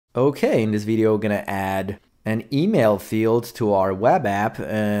Okay, in this video, we're gonna add an email field to our web app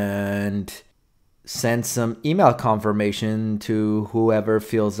and send some email confirmation to whoever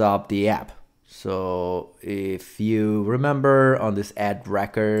fills up the app. So if you remember on this add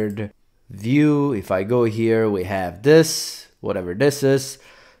record view, if I go here, we have this, whatever this is.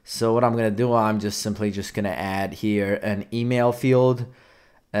 So what I'm gonna do, I'm just simply gonna add here an email field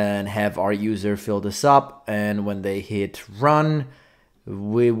and have our user fill this up. And when they hit run,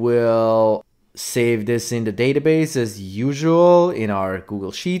 we will save this in the database as usual in our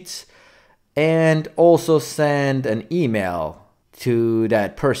Google Sheets and also send an email to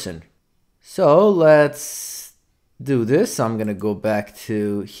that person. So let's do this. I'm gonna go back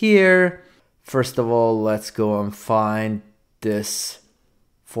to here. First of all, let's go and find this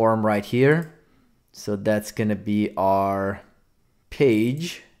form right here. So that's gonna be our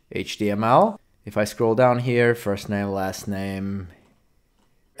page, HTML. If I scroll down here, first name, last name,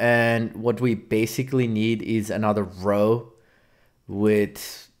 and what we basically need is another row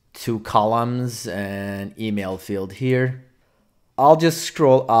with 2 columns and email field here. I'll just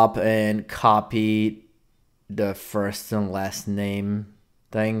scroll up and copy the first and last name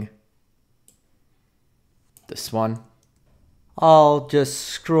thing. This one. I'll just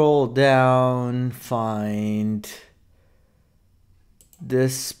scroll down, find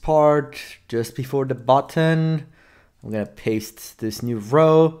this part just before the button. I'm gonna paste this new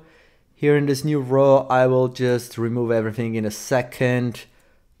row. Here in this new row, I will just remove everything in a second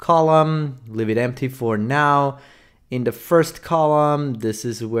column, leave it empty for now. In the first column, this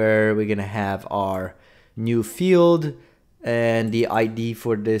is where we're gonna have our new field, and the ID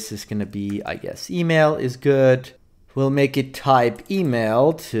for this is gonna be, I guess, email is good. We'll make it type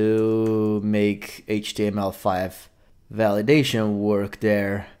email to make HTML5 validation work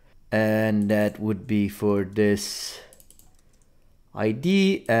there, and that would be for this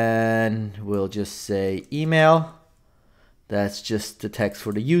ID, and we'll just say email. That's just the text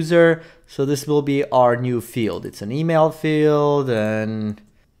for the user. So this will be our new field. It's an email field, and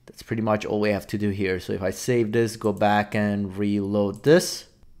that's pretty much all we have to do here. So if I save this, go back and reload this.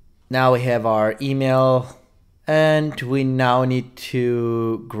 Now we have our email, and we now need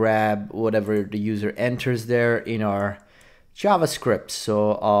to grab whatever the user enters there in our JavaScript.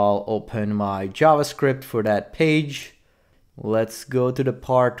 So I'll open my JavaScript for that page. Let's go to the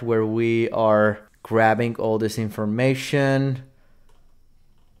part where we are grabbing all this information.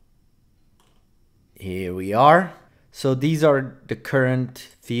 Here we are. So these are the current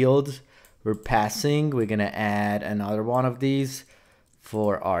fields we're passing. We're gonna add another one of these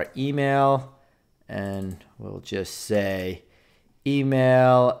for our email, and we'll just say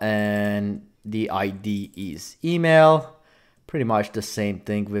email, and the ID is email. Pretty much the same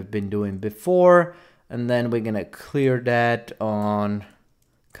thing we've been doing before. And then we're gonna clear that on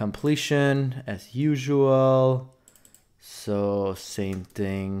completion as usual. So same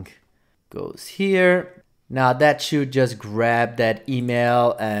thing goes here. Now that should just grab that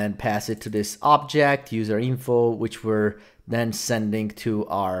email and pass it to this object, user info, which we're then sending to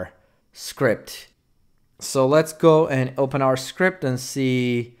our script. So let's go and open our script and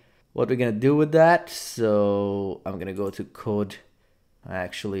see what we're gonna do with that. So I'm gonna go to code.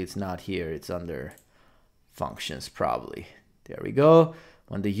 Actually, it's not here, it's under functions probably. There we go.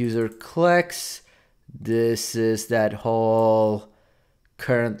 When the user clicks, this is that whole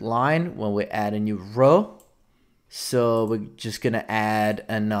current line when we add a new row. So we're just gonna add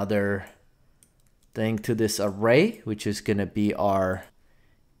another thing to this array, which is gonna be our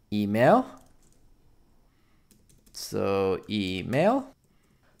email. So email,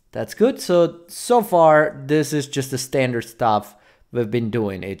 that's good. So far, this is just the standard stuff we've been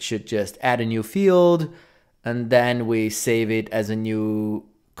doing. It should just add a new field, and then we save it as a new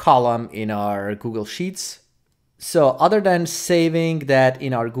column in our Google Sheets. So other than saving that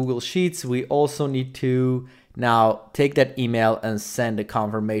in our Google Sheets, we also need to now take that email and send a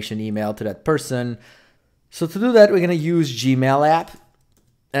confirmation email to that person. So to do that, we're gonna use Gmail app.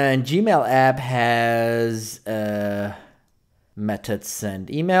 And Gmail app has a method send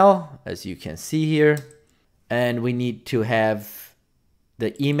email, as you can see here. And we need to have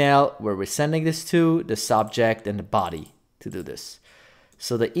the email where we're sending this to, the subject, and the body to do this.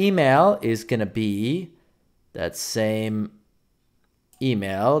 So the email is gonna be that same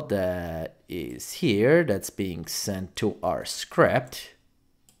email that is here, that's being sent to our script,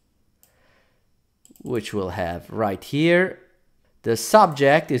 which we'll have right here. The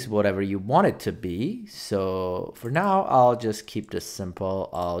subject is whatever you want it to be. So for now, I'll just keep this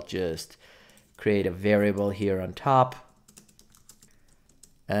simple. I'll just create a variable here on top,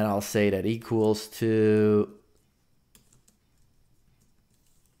 and I'll say that equals to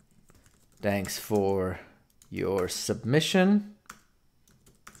Thanks for your submission,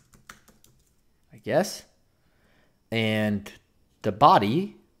 I guess. And the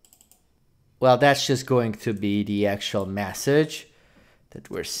body, well, that's just going to be the actual message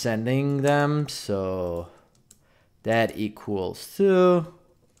that we're sending them. So that equals to,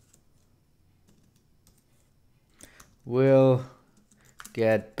 we'll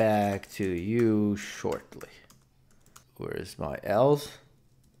get back to you shortly. Where's my else?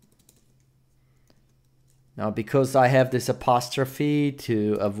 Now, because I have this apostrophe,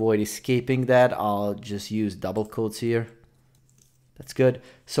 to avoid escaping that, I'll just use double quotes here. That's good.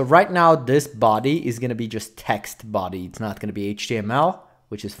 So right now, this body is going to be just text body. It's not going to be HTML,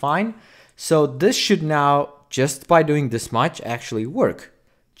 which is fine. So this should now, just by doing this much, actually work.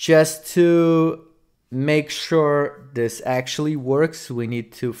 Just to make sure this actually works, we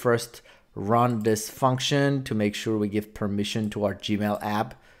need to first run this function to make sure we give permission to our Gmail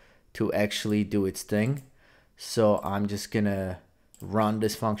app to actually do its thing. So I'm just gonna run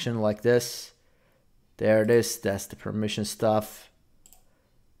this function like this. There it is. That's the permission stuff.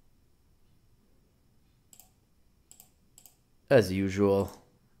 As usual.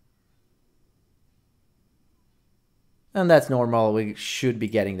 And that's normal. We should be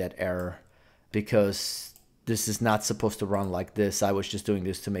getting that error because this is not supposed to run like this. I was just doing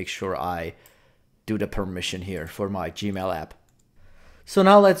this to make sure I do the permission here for my Gmail app. So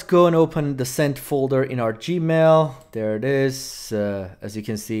now let's go and open the sent folder in our Gmail. There it is. As you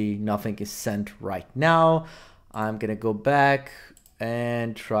can see, nothing is sent right now. I'm gonna go back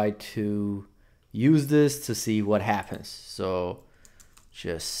and try to use this to see what happens. So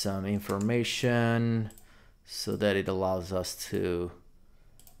just some information so that it allows us to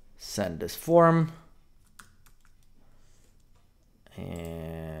send this form.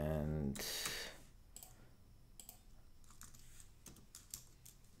 And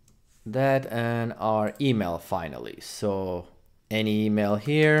that, and our email finally. So any email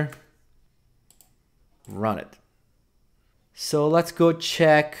here, run it. So let's go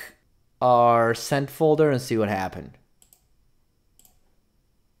check our sent folder and see what happened.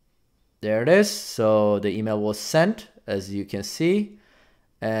 There it is. So the email was sent, as you can see,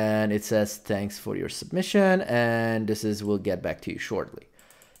 and it says thanks for your submission, and this is we'll get back to you shortly.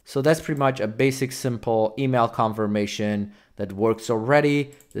 So that's pretty much a basic, simple email confirmation that works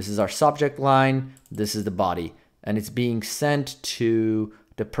already. This is our subject line, this is the body, and it's being sent to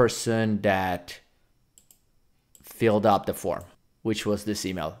the person that filled up the form, which was this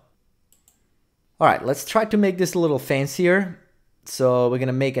email. All right, let's try to make this a little fancier. So we're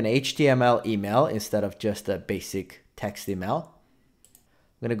gonna make an HTML email instead of just a basic text email.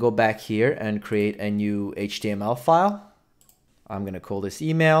 I'm gonna go back here and create a new HTML file. I'm gonna call this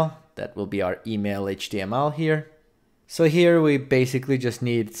email. That will be our email HTML here. So here we basically just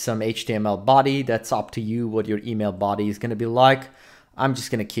need some HTML body. That's up to you what your email body is gonna be like. I'm just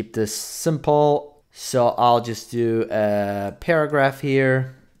gonna keep this simple. So I'll just do a paragraph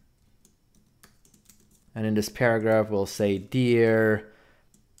here. And in this paragraph, we'll say, dear,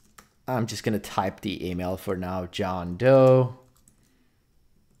 I'm just gonna type the email for now, John Doe.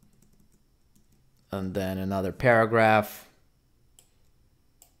 And then another paragraph.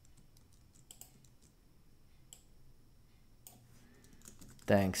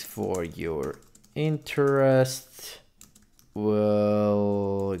 Thanks for your interest.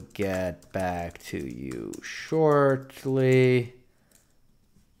 We'll get back to you shortly.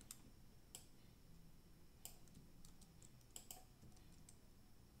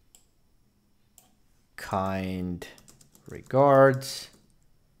 Kind regards.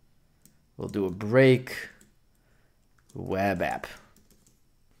 We'll do a break. Web app.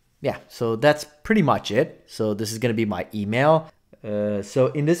 Yeah, so that's pretty much it. So this is going to be my email.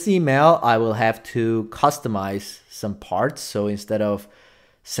 So in this email, I will have to customize some parts. So instead of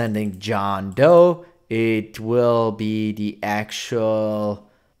sending John Doe, it will be the actual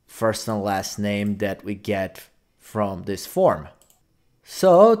first and last name that we get from this form.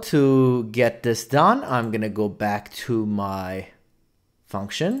 So to get this done, I'm gonna go back to my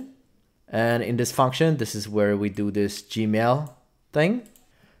function. And in this function, this is where we do this Gmail thing.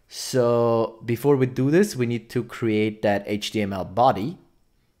 So before we do this, we need to create that HTML body.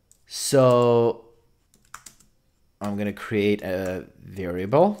 So I'm gonna create a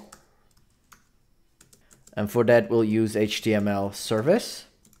variable. And for that, we'll use HTML service.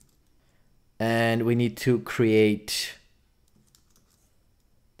 And we need to create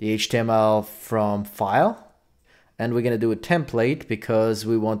the HTML from file. And we're gonna do a template because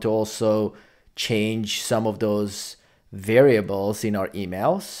we want to also change some of those variables in our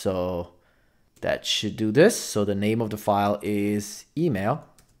email. So that should do this. So the name of the file is email.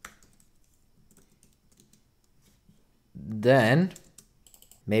 then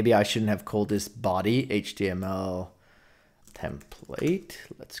maybe I shouldn't have called this body HTML template.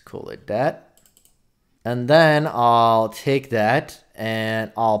 Let's call it that. And then I'll take that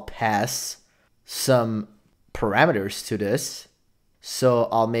and I'll pass some parameters to this. So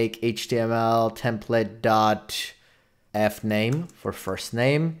I'll make HTML template dot fname for first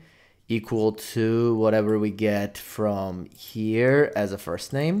name equal to whatever we get from here as a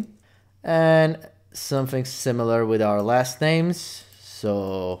first name, and something similar with our last names.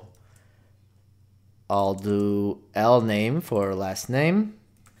 So I'll do lname for last name,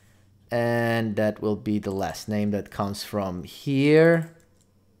 and that will be the last name that comes from here.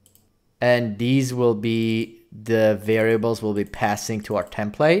 And these will be the variables we'll be passing to our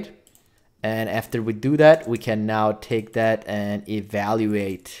template. And after we do that, we can now take that and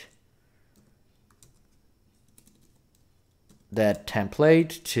evaluate that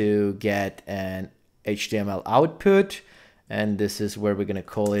template to get an HTML output. And this is where we're going to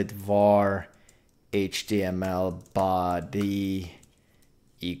call it var HTML body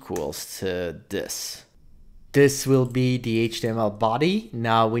equals to this. This will be the HTML body.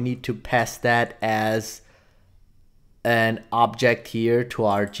 Now we need to pass that as an object here to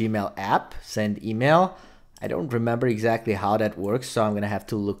our Gmail app, send email. I don't remember exactly how that works, so I'm going to have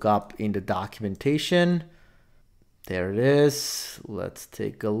to look up in the documentation. There it is. Let's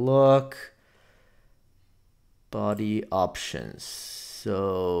take a look. Body options.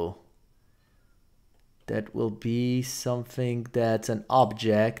 So that will be something that's an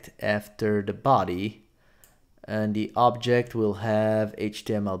object after the body, and the object will have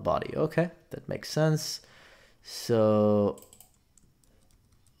HTML body. Okay, that makes sense. So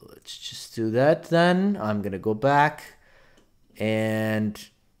let's just do that then. I'm gonna go back and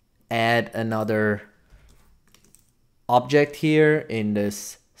add another object here in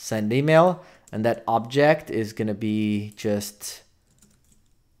this send email, and that object is gonna be just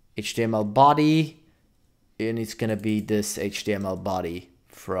HTML body, and it's gonna be this HTML body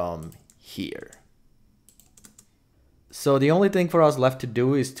from here. So the only thing for us left to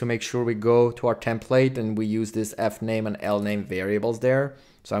do is to make sure we go to our template and we use this fname and lname variables there.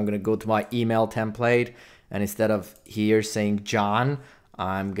 So I'm gonna go to my email template, and instead of here saying John,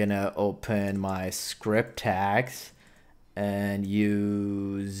 I'm gonna open my script tags and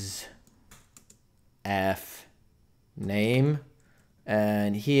use fname.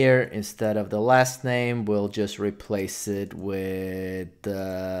 And here, instead of the last name, we'll just replace it with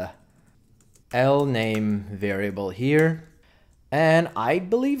the lname variable here. And I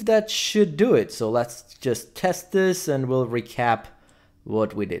believe that should do it. So let's just test this and we'll recap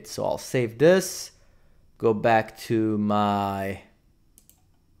what we did. So I'll save this, go back to my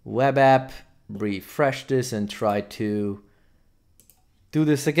web app, refresh this, and try to do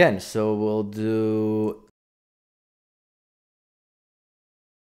this again. So we'll do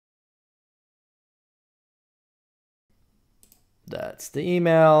that's the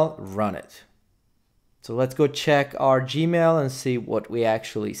email, run it. So let's go check our Gmail and see what we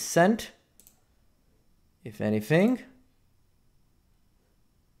actually sent, if anything.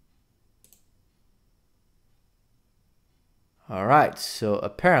 All right, so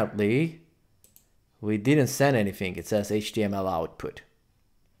apparently we didn't send anything. It says HTML output.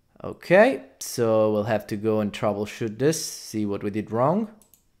 Okay, so we'll have to go and troubleshoot this, see what we did wrong.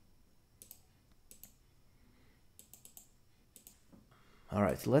 All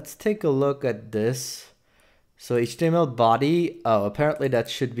right, so let's take a look at this. So HTML body, oh, apparently that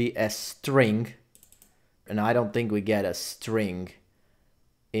should be a string. And I don't think we get a string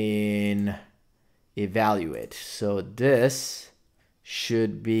in evaluate. So this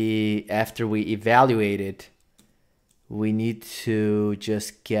should be, after we evaluate it, we need to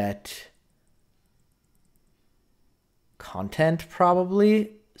just get content,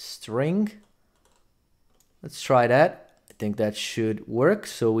 probably, string. Let's try that. I think that should work.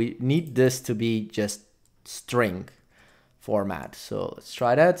 So we need this to be just string format. So let's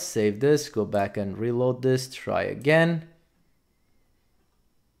try that, save this, go back and reload this, try again.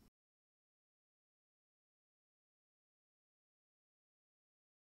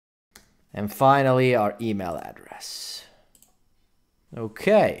 And finally, our email address.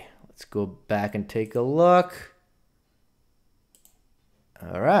 Okay, let's go back and take a look.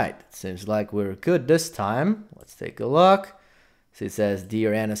 All right, seems like we're good this time. Let's take a look. So it says,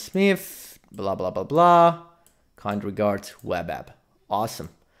 Dear Anna Smith, blah, blah, blah, blah. Kind regards, web app. Awesome.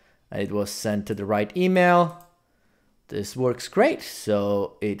 And it was sent to the right email. This works great.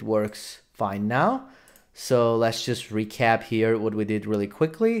 So it works fine now. So let's just recap here what we did really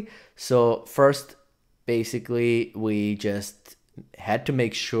quickly. So first, basically, we just had to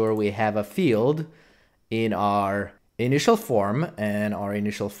make sure we have a field in our initial form, and our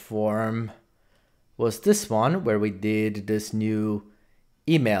initial form was this one where we did this new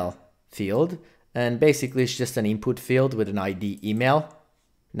email field, and basically it's just an input field with an ID email.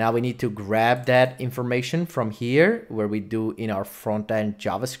 Now we need to grab that information from here where we do in our front-end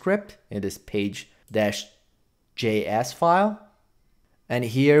JavaScript in this page-js file. And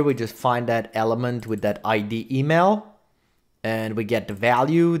here we just find that element with that ID email, and we get the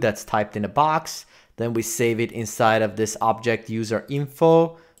value that's typed in a box. Then we save it inside of this object user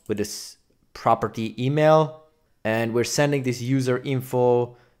info with this property email. And we're sending this user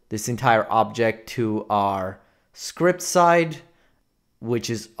info, this entire object, to our script side, which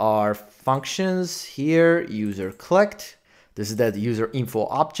is our functions here, user clicked. This is that user info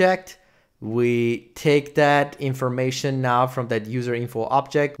object. We take that information now from that user info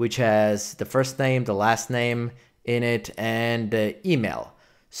object, which has the first name, the last name in it, and the email.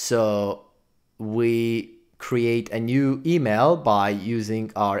 So we create a new email by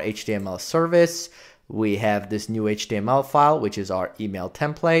using our HTML service. We have this new HTML file, which is our email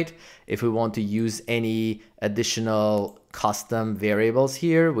template. If we want to use any additional custom variables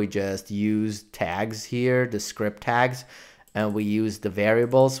here, we just use tags here, the script tags, and we use the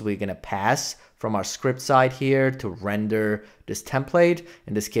variables we're gonna pass from our script side here to render this template.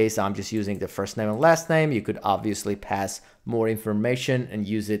 In this case, I'm just using the first name and last name. You could obviously pass more information and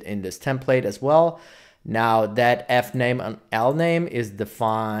use it in this template as well. Now that F name and L name is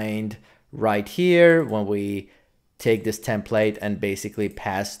defined right here when we take this template and basically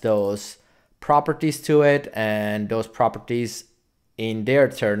pass those properties to it, and those properties in their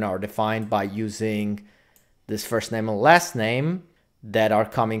turn are defined by using this first name and last name that are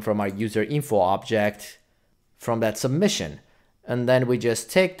coming from our user info object from that submission. And then we just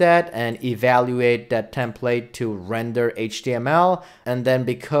take that and evaluate that template to render HTML. And then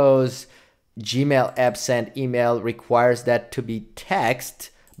because Gmail app send email requires that to be text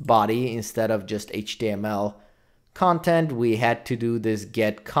body instead of just HTML content, we had to do this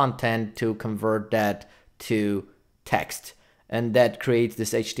get content to convert that to text. And that creates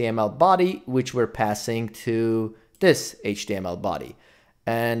this HTML body, which we're passing to this HTML body.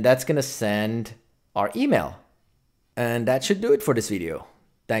 And that's gonna send our email. And that should do it for this video.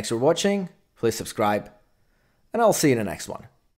 Thanks for watching. Please subscribe, and I'll see you in the next one.